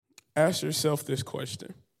Ask yourself this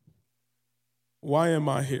question. Why am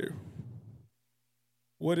I here?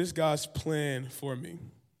 What is God's plan for me?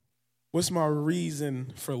 What's my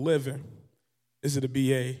reason for living? Is it to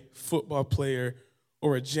be a football player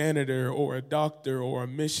or a janitor or a doctor or a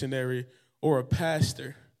missionary or a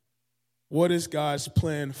pastor? What is God's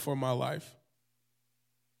plan for my life?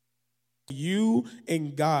 You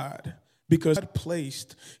and God, because God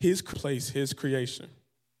placed his creation.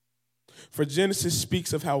 For Genesis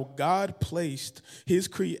speaks of how God placed his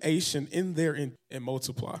creation in there and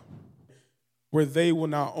multiply, where they will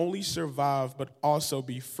not only survive, but also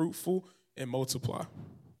be fruitful and multiply.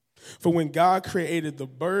 For when God created the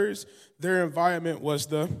birds, their environment was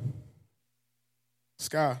the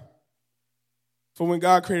sky. For when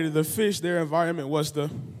God created the fish, their environment was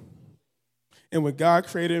and when God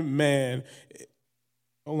created man,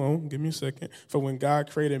 hold on, give me a second. For when God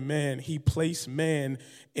created man, he placed man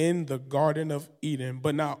in the Garden of Eden.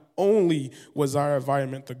 But not only was our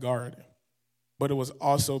environment the garden, but it was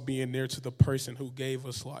also being near to the person who gave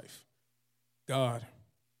us life, God.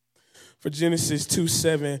 For Genesis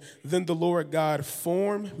 2:7, then the Lord God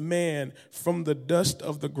formed man from the dust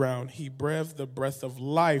of the ground. He breathed the breath of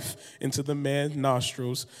life into the man's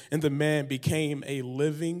nostrils, and the man became a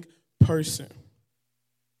living person.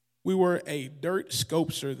 We were a dirt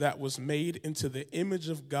sculpture that was made into the image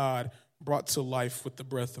of God, brought to life with the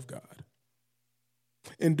breath of God.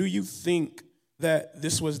 And do you think that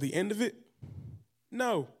this was the end of it?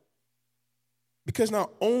 No. Because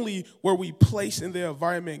not only were we placed in the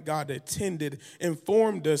environment God intended and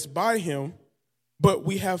formed us by him, but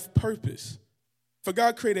we have purpose. For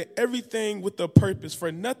God created everything with a purpose.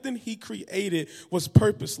 For nothing he created was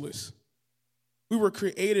purposeless. We were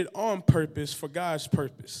created on purpose for God's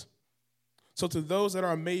purpose. So to those that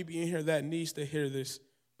are maybe in here that needs to hear this,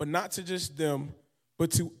 but not to just them,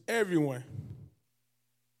 but to everyone,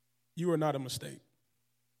 you are not a mistake.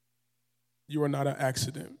 You are not an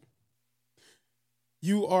accident.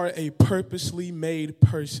 You are a purposely made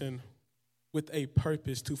person with a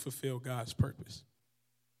purpose to fulfill God's purpose.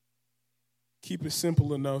 Keep it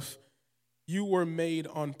simple enough. You were made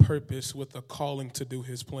on purpose with a calling to do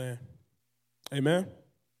his plan. Amen?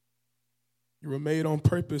 You were made on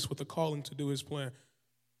purpose with a calling to do his plan.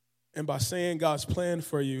 And by saying God's plan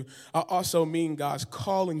for you, I also mean God's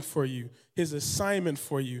calling for you, his assignment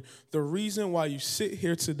for you, the reason why you sit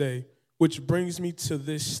here today, which brings me to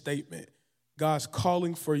this statement. God's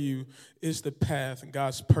calling for you is the path, and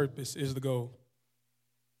God's purpose is the goal.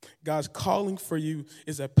 God's calling for you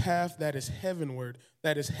is a path that is heavenward,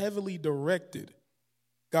 that is heavily directed.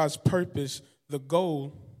 God's purpose, the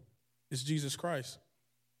goal, is Jesus Christ.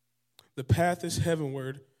 The path is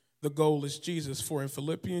heavenward, the goal is Jesus. For in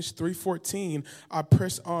Philippians 3:14, I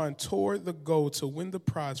press on toward the goal to win the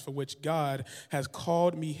prize for which God has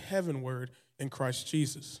called me heavenward in Christ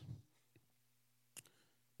Jesus.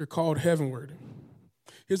 You're called heavenward.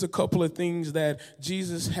 Here's a couple of things that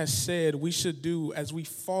Jesus has said we should do as we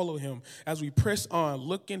follow him, as we press on,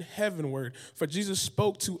 looking heavenward. For Jesus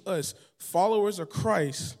spoke to us, followers of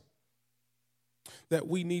Christ, that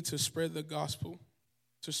we need to spread the gospel,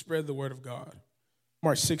 to spread the word of God.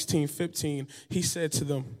 Mark 16:15, he said to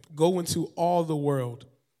them, go into all the world,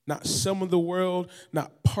 not some of the world,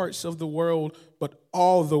 not parts of the world, but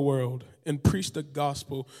all the world, and preach the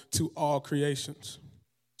gospel to all creations.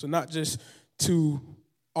 So not just to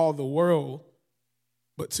all the world,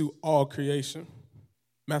 but to all creation.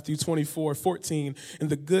 Matthew 24:14, and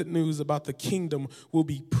the good news about the kingdom will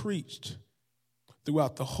be preached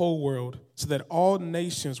throughout the whole world so that all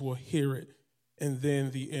nations will hear it, and then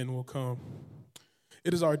the end will come.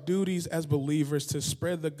 It is our duties as believers to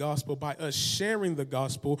spread the gospel. By us sharing the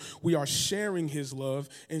gospel, we are sharing his love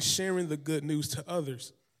and sharing the good news to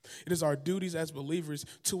others. It is our duties as believers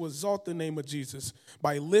to exalt the name of Jesus.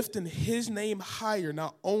 By lifting his name higher,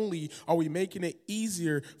 not only are we making it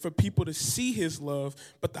easier for people to see his love,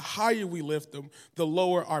 but the higher we lift them, the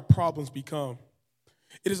lower our problems become.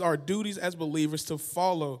 It is our duties as believers to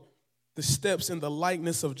follow the steps in the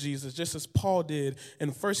likeness of Jesus, just as Paul did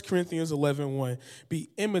in 1 Corinthians 11:1. Be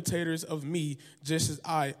imitators of me, just as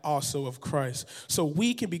I also of Christ. So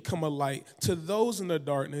we can become a light to those in the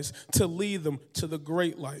darkness, to lead them to the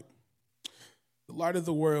great light. The light of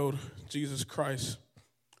the world, Jesus Christ.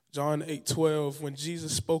 John 8:12, when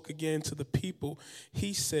Jesus spoke again to the people,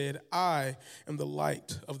 he said, I am the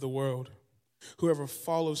light of the world. Whoever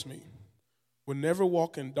follows me will never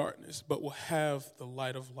walk in darkness, but will have the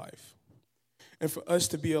light of life. And for us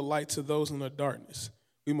to be a light to those in the darkness,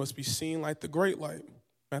 we must be seen like the great light.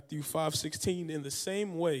 Matthew 5:16, in the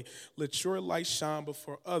same way, let your light shine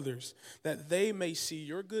before others, that they may see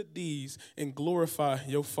your good deeds and glorify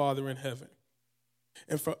your Father in heaven.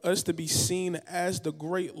 And for us to be seen as the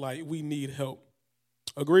great light, we need help.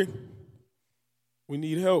 Agree? We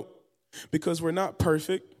need help because we're not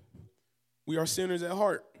perfect. We are sinners at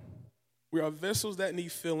heart. We are vessels that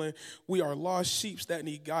need filling. We are lost sheep that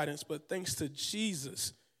need guidance. But thanks to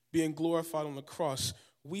Jesus being glorified on the cross,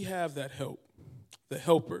 we have that help, the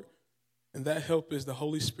helper. And that help is the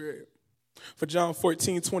Holy Spirit. For John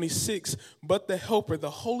 14:26, but the helper, the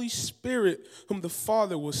Holy Spirit, whom the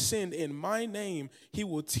Father will send in my name, he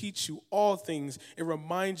will teach you all things and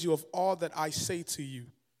remind you of all that I say to you.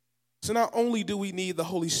 So not only do we need the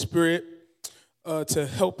Holy Spirit to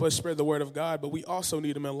help us spread the word of God, but we also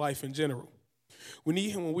need him in life in general. We need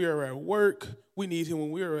him when we are at work. We need him when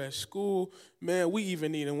we are at school. Man, we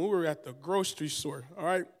even need him when we were at the grocery store, all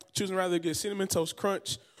right? Choosing rather to get Cinnamon Toast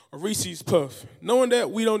Crunch or Reese's Puff. Knowing that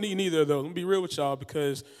we don't need neither of those. Let me be real with y'all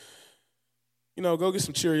because, go get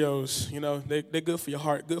some Cheerios. They're good for your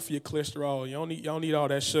heart, good for your cholesterol. Y'all need all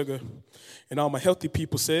that sugar. And all my healthy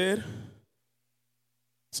people said,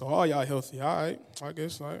 so all y'all healthy. All right, I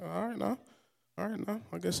guess, all right now.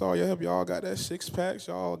 I guess all y'all got that 6-pack.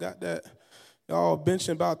 Y'all got that. Y'all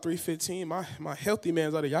benching about 315. My healthy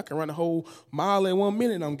man's out there. Y'all can run a whole mile in 1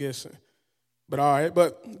 minute, I'm guessing. But all right,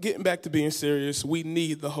 but getting back to being serious, we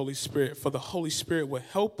need the Holy Spirit. For the Holy Spirit will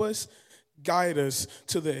help us, guide us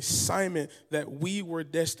to the assignment that we were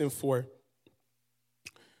destined for.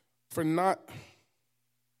 Give me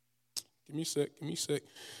a sec.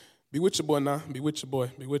 Be with your boy now. Be with your boy.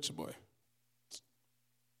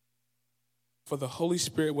 For the Holy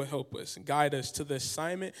Spirit will help us, guide us to the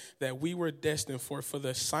assignment that we were destined for the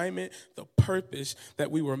assignment, the purpose that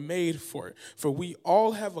we were made for. For we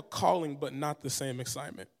all have a calling, but not the same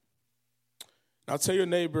assignment. Now tell your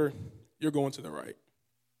neighbor, you're going to the right.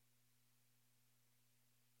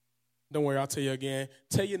 Don't worry, I'll tell you again.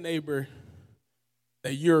 Tell your neighbor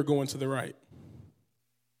that you're going to the right.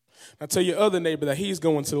 Now tell your other neighbor that he's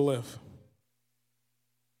going to the left.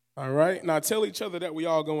 All right? Now tell each other that we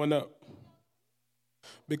all going up.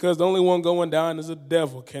 Because the only one going down is the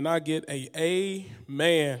devil. Can I get a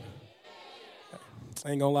amen? I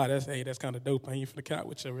ain't gonna lie, that's kind of dope. I ain't for the cat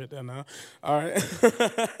with you right there now. All right.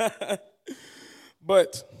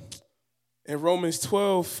 But in Romans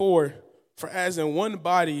 12:4, for as in one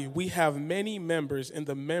body we have many members, and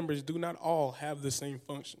the members do not all have the same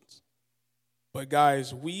functions. But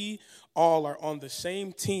guys, we all are on the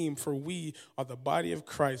same team, for we are the body of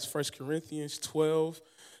Christ. 1 Corinthians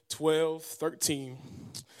 12:13.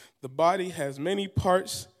 The body has many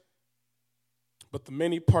parts, but the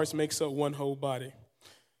many parts makes up one whole body.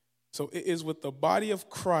 So it is with the body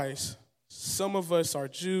of Christ. Some of us are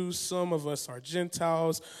Jews, some of us are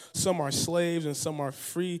Gentiles, some are slaves, and some are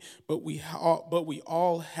free. But we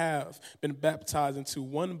all have been baptized into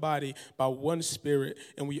one body by one Spirit,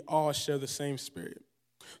 and we all share the same Spirit.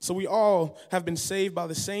 So we all have been saved by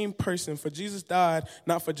the same person. For Jesus died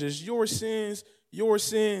not for just your sins,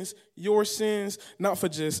 not for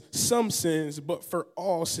just some sins, but for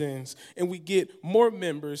all sins. And we get more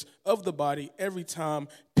members of the body every time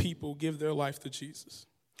people give their life to Jesus.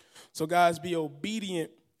 So guys, be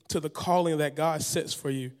obedient to the calling that God sets for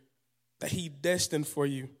you, that he destined for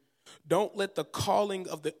you. Don't let the calling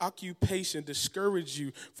of the occupation discourage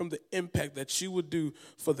you from the impact that you would do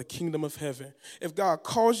for the kingdom of heaven. If God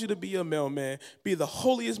calls you to be a mailman, be the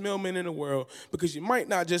holiest mailman in the world, because you might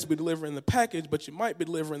not just be delivering the package, but you might be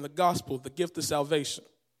delivering the gospel, the gift of salvation.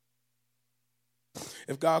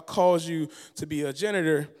 If God calls you to be a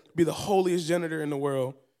janitor, be the holiest janitor in the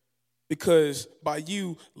world. Because by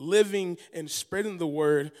you living and spreading the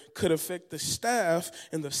word could affect the staff,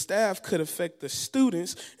 and the staff could affect the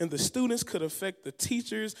students, and the students could affect the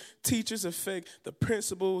teachers. Teachers affect the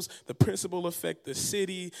principals affect the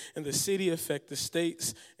city, and the city affect the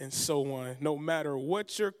states, and so on. No matter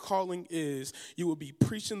what your calling is, you will be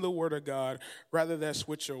preaching the word of God, rather that's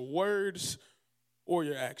with your words or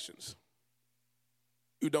your actions.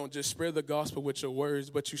 You don't just spread the gospel with your words,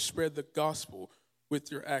 but you spread the gospel with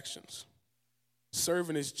your actions.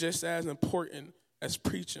 Serving is just as important as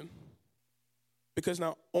preaching. Because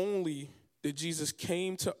not only did Jesus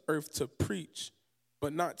came to earth to preach,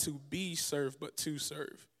 but not to be served, but to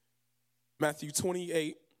serve. Matthew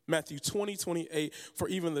 20:28, for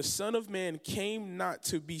even the Son of Man came not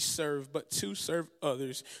to be served, but to serve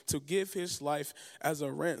others, to give his life as a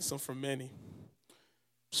ransom for many.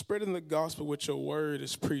 Spreading the gospel with your word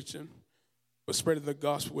is preaching, but spreading the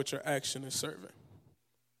gospel with your action is serving.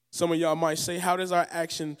 Some of y'all might say, how does our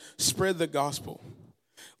action spread the gospel?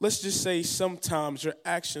 Let's just say sometimes your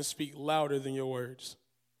actions speak louder than your words.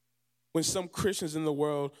 When some Christians in the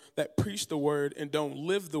world that preach the word and don't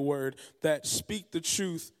live the word, that speak the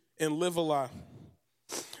truth and live a lie.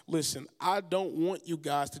 Listen, I don't want you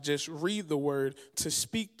guys to just read the word, to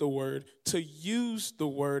speak the word, to use the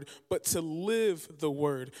word, but to live the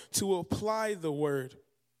word, to apply the word.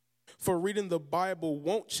 For reading the Bible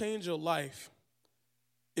won't change your life.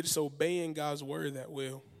 It's obeying God's word that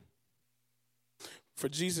will. For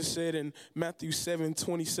Jesus said in Matthew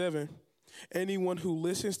 7:27, anyone who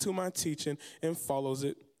listens to my teaching and follows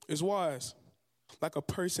it is wise, like a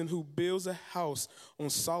person who builds a house on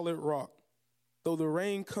solid rock. Though the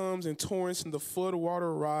rain comes in torrents and the flood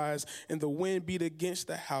water rise and the wind beat against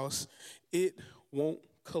the house, it won't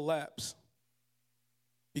collapse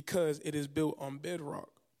because it is built on bedrock.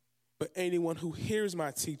 But anyone who hears my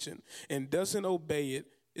teaching and doesn't obey it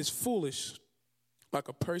is foolish, like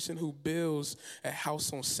a person who builds a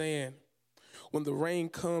house on sand. When the rain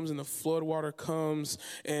comes and the flood water comes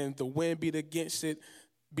and the wind beat against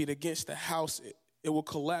the house, it will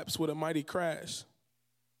collapse with a mighty crash.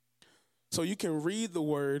 So you can read the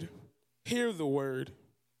word, hear the word,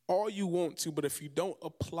 all you want to, but if you don't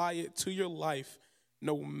apply it to your life,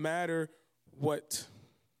 no matter what,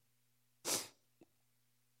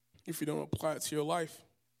 if you don't apply it to your life,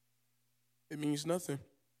 it means nothing.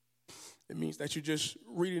 It means that you're just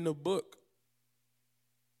reading a book.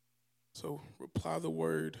 So apply the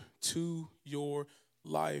word to your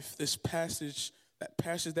life. This passage, that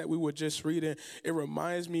passage that we were just reading, it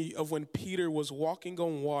reminds me of when Peter was walking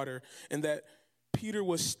on water, and that Peter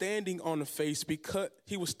was standing on faith because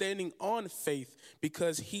he was standing on faith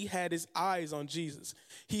because he had his eyes on Jesus.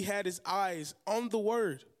 He had his eyes on the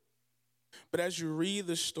word. But as you read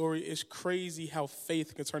the story, it's crazy how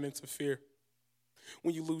faith can turn into fear.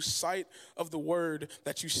 When you lose sight of the word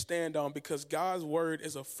that you stand on, because God's word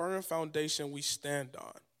is a firm foundation we stand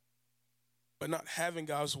on. But not having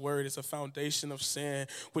God's word is a foundation of sin,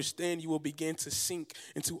 which then you will begin to sink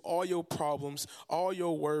into all your problems, all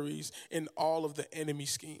your worries, and all of the enemy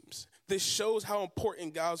schemes. This shows how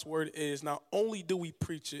important God's word is. Not only do we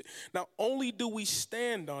preach it, not only do we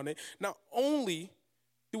stand on it, not only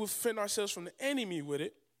do we defend ourselves from the enemy with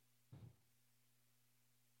it,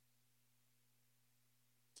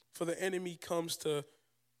 for the enemy comes to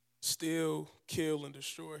steal, kill, and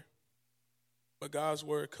destroy. But God's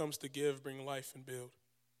word comes to give, bring life, and build.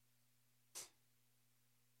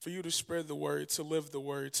 For you to spread the word, to live the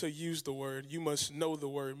word, to use the word, you must know the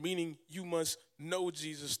word, meaning you must know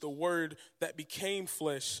Jesus, the word that became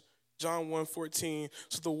flesh. John 1:14.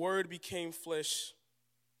 So the word became flesh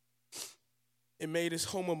and made his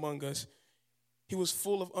home among us. He was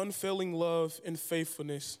full of unfailing love and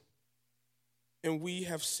faithfulness. And we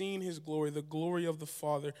have seen his glory, the glory of the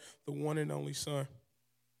Father, the one and only Son.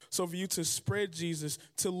 So for you to spread Jesus,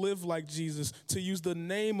 to live like Jesus, to use the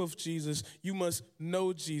name of Jesus, you must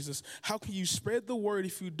know Jesus. How can you spread the word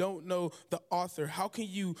if you don't know the author? How can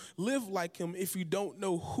you live like him if you don't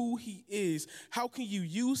know who he is? How can you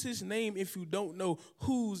use his name if you don't know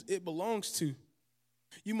whose it belongs to?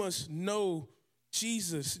 You must know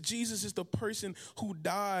Jesus. Jesus is the person who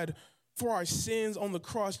died for our sins on the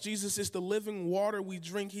cross. Jesus is the living water we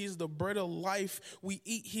drink. He is the bread of life we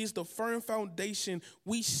eat. He is the firm foundation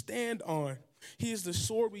we stand on. He is the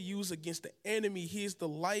sword we use against the enemy. He is the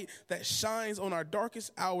light that shines on our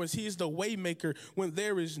darkest hours. He is the way maker when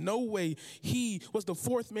there is no way. He was the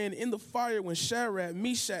fourth man in the fire when Shadrach,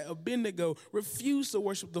 Meshach, Abednego refused to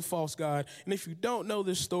worship the false god. And if you don't know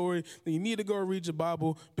this story, then you need to go read your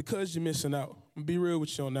Bible because you're missing out. I'll be real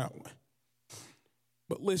with you on that one.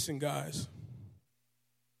 But listen, guys,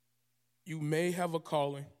 you may have a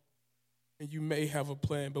calling and you may have a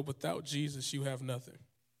plan, but without Jesus, you have nothing.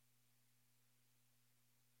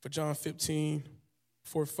 For John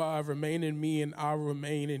 15:4-5, remain in me and I will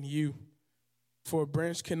remain in you. For a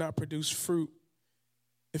branch cannot produce fruit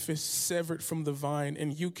if it's severed from the vine,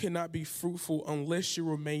 and you cannot be fruitful unless you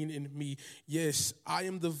remain in me. Yes, I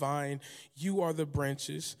am the vine, you are the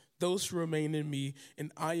branches. Those who remain in me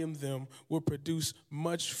and I am them will produce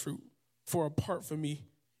much fruit. For apart from me,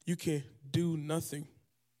 you can do nothing.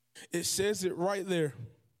 It says it right there.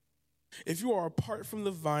 If you are apart from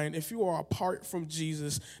the vine, if you are apart from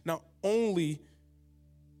Jesus, not only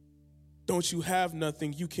don't you have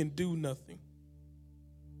nothing, you can do nothing.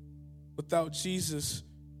 Without Jesus,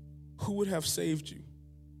 who would have saved you?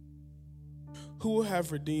 Who would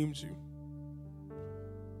have redeemed you?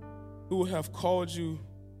 Who would have called you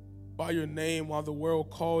by your name while the world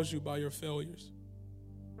calls you by your failures?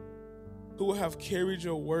 Who would have carried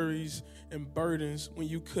your worries and burdens when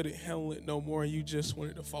you couldn't handle it no more and you just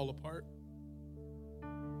wanted to fall apart?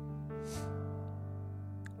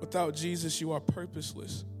 Without Jesus, you are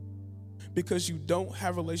purposeless because you don't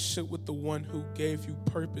have a relationship with the one who gave you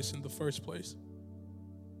purpose in the first place.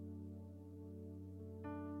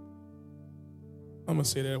 I'm going to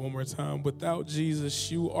say that one more time. Without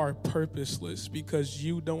Jesus, you are purposeless because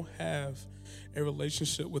you don't have a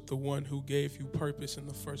relationship with the one who gave you purpose in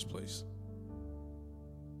the first place.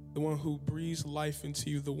 The one who breathes life into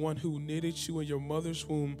you, the one who knitted you in your mother's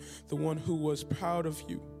womb, the one who was proud of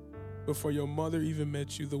you before your mother even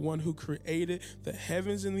met you, the one who created the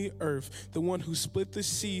heavens and the earth, the one who split the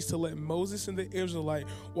seas to let Moses and the Israelite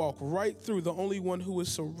walk right through, the only one who was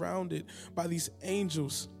surrounded by these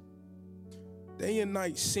angels day and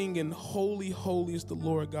night singing, holy, holy is the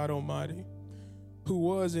Lord God Almighty, who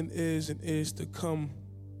was and is to come.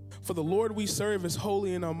 For the Lord we serve is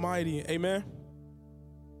holy and almighty. Amen.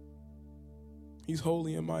 He's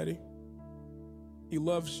holy and mighty. He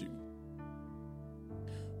loves you.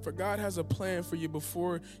 For God has a plan for you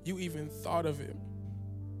before you even thought of it.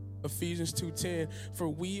 Ephesians 2:10, for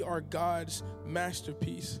we are God's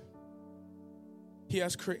masterpiece. He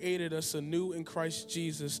has created us anew in Christ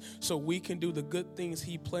Jesus so we can do the good things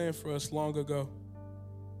he planned for us long ago.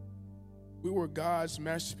 We were God's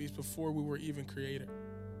masterpiece before we were even created.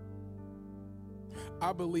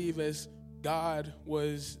 I believe as God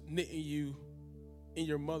was knitting you in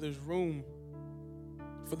your mother's womb,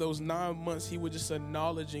 for those 9 months, he was just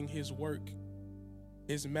acknowledging his work,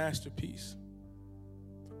 his masterpiece.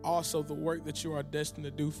 Also, the work that you are destined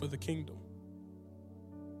to do for the kingdom.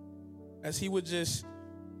 As he was just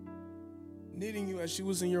knitting you as she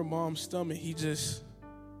was in your mom's stomach, he just,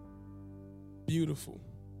 beautiful,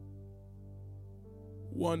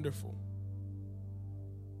 wonderful,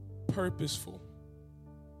 purposeful,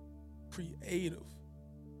 creative.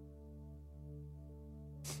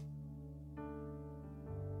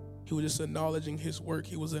 He was just acknowledging his work.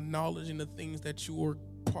 He was acknowledging the things that you were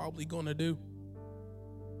probably going to do.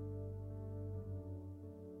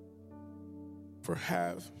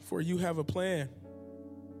 For you have a plan.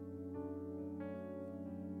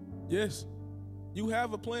 Yes, you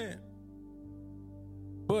have a plan.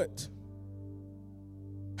 But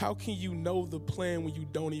how can you know the plan when you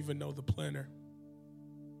don't even know the planner?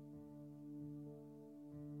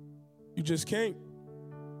 You just can't.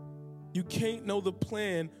 You can't know the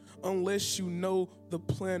plan unless you know the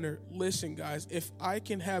planner. Listen, guys, if I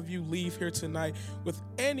can have you leave here tonight with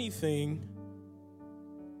anything,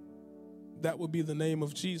 that would be the name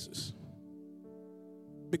of Jesus.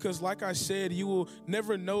 Because like I said, you will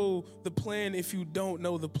never know the plan if you don't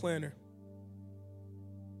know the planner.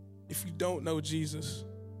 If you don't know Jesus,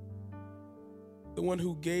 the one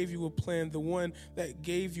who gave you a plan, the one that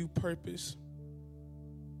gave you purpose.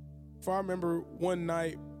 For I remember one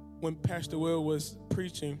night when Pastor Will was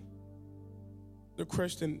preaching, the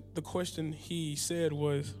question he said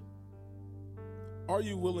was, are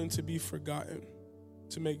you willing to be forgotten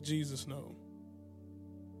to make Jesus known?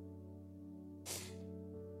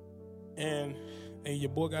 And your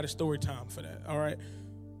boy got a story time for that, all right?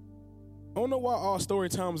 I don't know why all story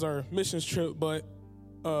times are missions trip, but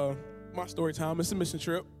my story time is a mission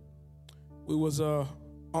trip. We was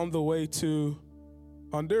on the way to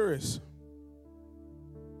Honduras.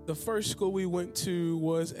 The first school we went to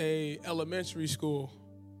was a elementary school.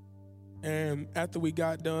 And after we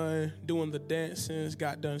got done doing the dances,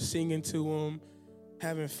 got done singing to them,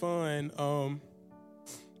 having fun,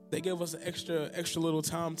 they gave us an extra little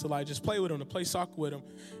time to like just play with them, to play soccer with them.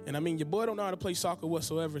 And I mean, your boy don't know how to play soccer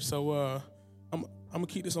whatsoever, so I'm gonna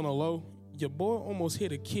keep this on the low. Your boy almost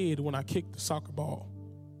hit a kid when I kicked the soccer ball.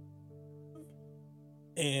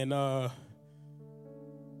 And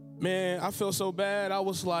man, I felt so bad. I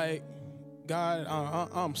was like, God,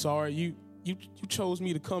 I'm sorry. You chose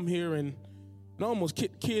me to come here and almost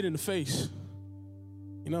kick the kid in the face.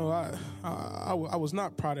 You know, I was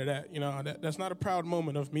not proud of that. You know, that's not a proud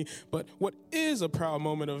moment of me. But what is a proud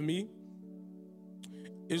moment of me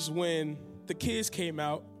is when the kids came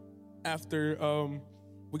out after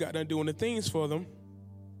we got done doing the things for them.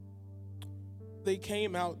 They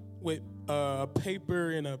came out with a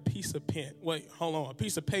paper and a piece of pen. Wait, hold on. A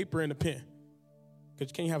piece of paper and a pen.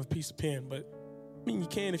 Because you can't have a piece of pen, but I mean, you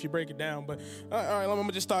can if you break it down. But all right, I'm going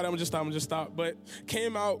to just stop. But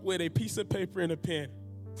came out with a piece of paper and a pen.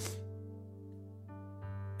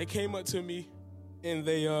 They came up to me and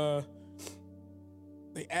they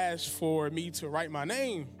asked for me to write my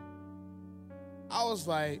name. I was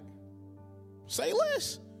like, say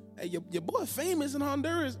less. Hey, your boy famous in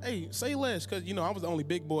Honduras. Hey, say less. Because, you know, I was the only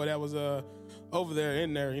big boy that was over there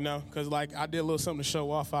in there, you know. Because, like, I did a little something to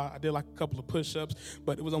show off. I did, like, a couple of push-ups.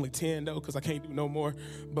 But it was only 10, though, because I can't do no more.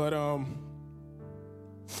 But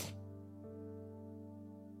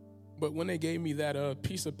But when they gave me that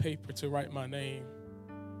piece of paper to write my name,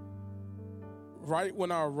 right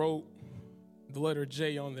when I wrote the letter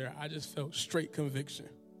J on there, I just felt straight conviction.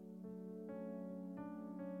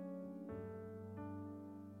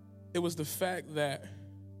 It was the fact that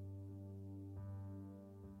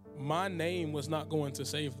my name was not going to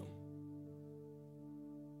save them.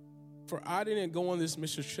 For I didn't go on this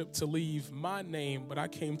mission trip to leave my name, but I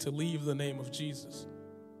came to leave the name of Jesus.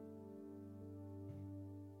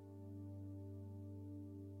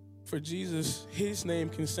 For Jesus, his name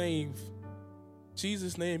can save.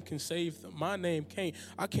 Jesus' name can save them. My name can't.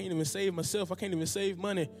 I can't even save myself. I can't even save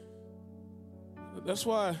money. That's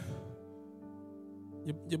why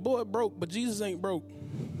your boy broke, but Jesus ain't broke.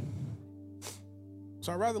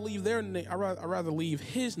 So I'd rather leave their name. I'd rather leave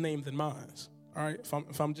his name than mine. All right,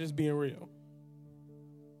 if I'm just being real.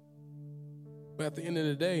 But at the end of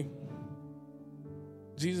the day,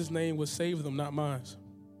 Jesus' name would save them, not mine.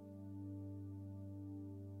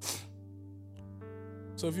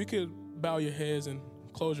 So if you could bow your heads and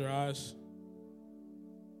close your eyes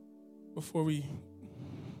before we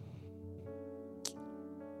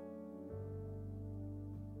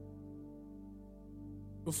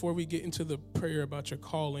get into the prayer about your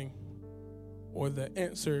calling or the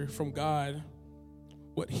answer from God,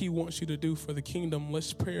 what he wants you to do for the kingdom,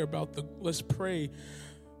 let's pray about the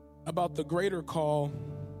greater call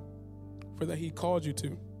for that he called you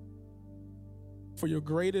to. For your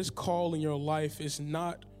greatest call in your life is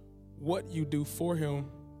not what you do for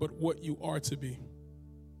him, but what you are to be.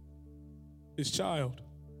 His child,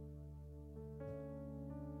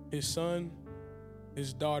 his son,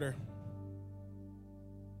 his daughter.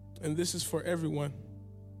 And this is for everyone.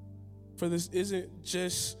 For this isn't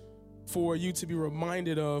just for you to be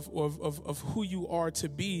reminded of who you are to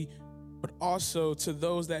be, but also to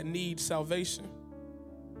those that need salvation.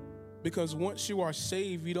 Because once you are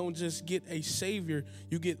saved, you don't just get a savior,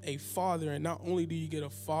 you get a father. And not only do you get a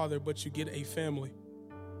father, but you get a family.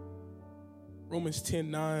 Romans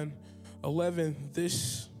 10:9-11,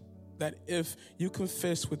 this, that if you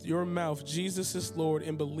confess with your mouth Jesus is Lord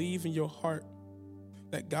and believe in your heart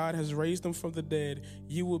that God has raised him from the dead,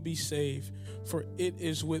 you will be saved. For it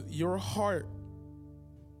is with your heart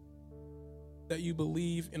that you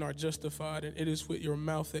believe and are justified, and it is with your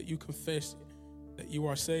mouth that you confess that you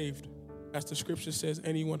are saved. As the scripture says,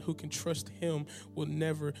 anyone who can trust him will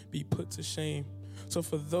never be put to shame. So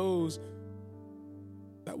for those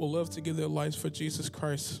that will love to give their lives for Jesus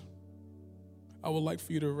Christ, I would like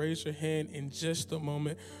for you to raise your hand in just a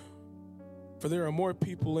moment. For there are more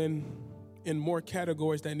people in more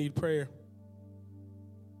categories that need prayer.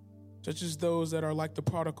 Such as those that are like the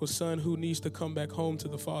prodigal son who needs to come back home to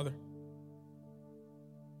the Father.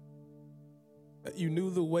 That you knew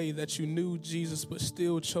the way, that you knew Jesus, but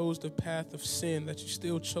still chose the path of sin, that you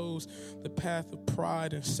still chose the path of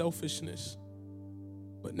pride and selfishness.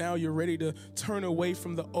 But now you're ready to turn away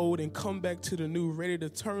from the old and come back to the new, ready to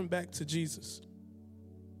turn back to Jesus.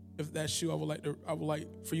 If that's you, I would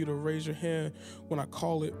like for you to raise your hand when I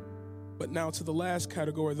call it. But now to the last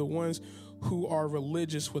category, the ones who are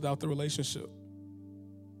religious without the relationship.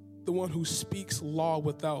 The one who speaks law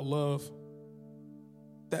without love.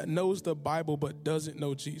 That knows the Bible but doesn't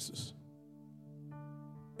know Jesus.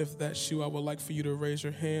 If that's you, I would like for you to raise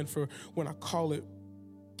your hand for when I call it.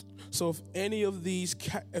 So if any of these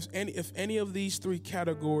three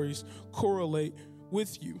categories correlate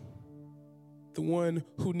with you, the one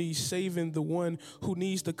who needs saving, the one who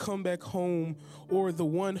needs to come back home, or the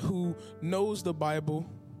one who knows the Bible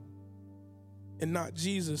and not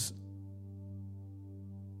Jesus,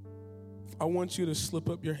 I want you to slip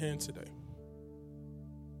up your hand today.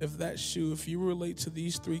 If that's you, if you relate to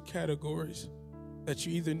these three categories, that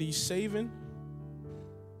you either need saving,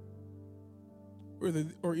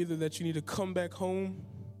 or either that you need to come back home,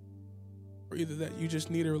 or either that you just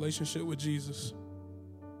need a relationship with Jesus.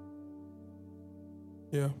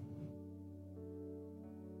 Yeah.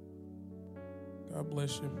 God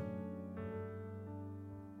bless you.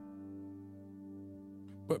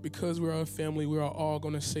 But because we're a family, we are all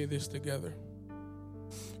going to say this together.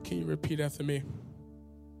 Can you repeat after me?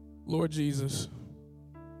 Lord Jesus,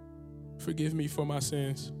 forgive me for my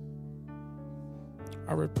sins.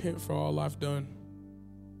 I repent for all I've done,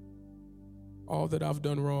 all that I've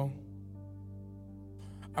done wrong.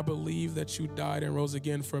 I believe that you died and rose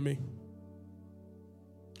again for me.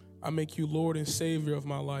 I make you Lord and Savior of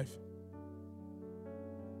my life.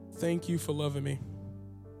 Thank you for loving me.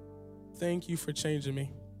 Thank you for changing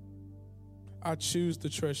me. I choose to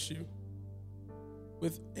trust you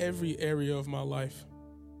with every area of my life.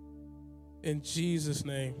 In Jesus'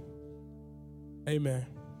 name, amen.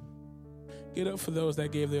 Get up for those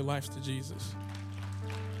that gave their lives to Jesus.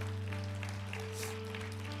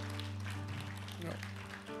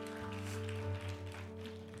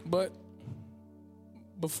 But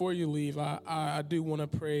before you leave, I do want to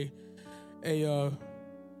pray a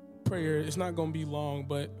prayer. It's not going to be long,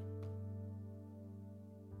 but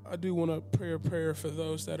I do want to pray a prayer for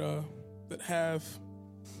those that have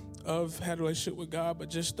had a relationship with God but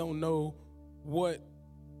just don't know what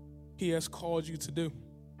He has called you to do.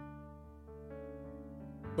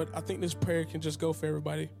 But I think this prayer can just go for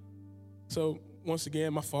everybody. So once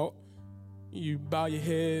again, my fault. You bow your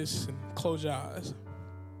heads and close your eyes.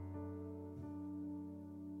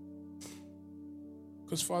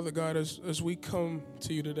 Because Father God, as we come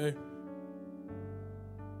to you today,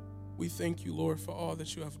 we thank you, Lord, for all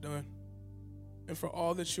that you have done and for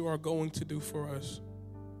all that you are going to do for us.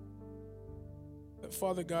 That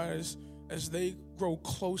Father God, as they grow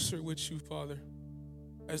closer with you, Father,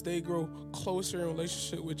 as they grow closer in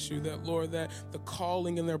relationship with you, that, Lord, that the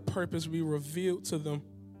calling and their purpose be revealed to them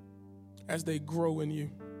as they grow in you.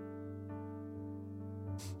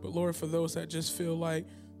 But, Lord, for those that just feel like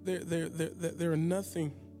they're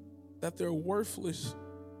nothing, that they're worthless,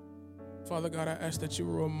 Father God, I ask that you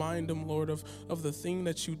will remind them, Lord, of the thing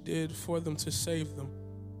that you did for them to save them.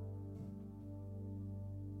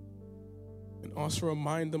 And also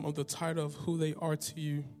remind them of the title of who they are to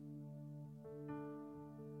you,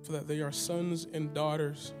 for that they are sons and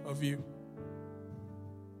daughters of you.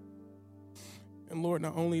 And Lord,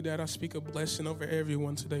 not only that, I speak a blessing over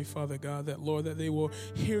everyone today, Father God, that, Lord, that they will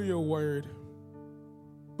hear your word,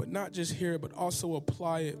 but not just hear it, but also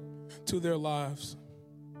apply it to their lives.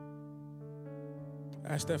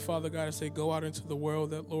 I ask that, Father God, as they go out into the world,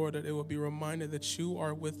 that, Lord, that they will be reminded that you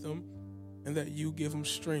are with them and that you give them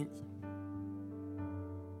strength.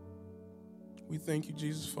 We thank you,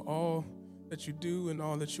 Jesus, for all that you do and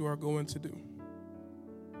all that you are going to do.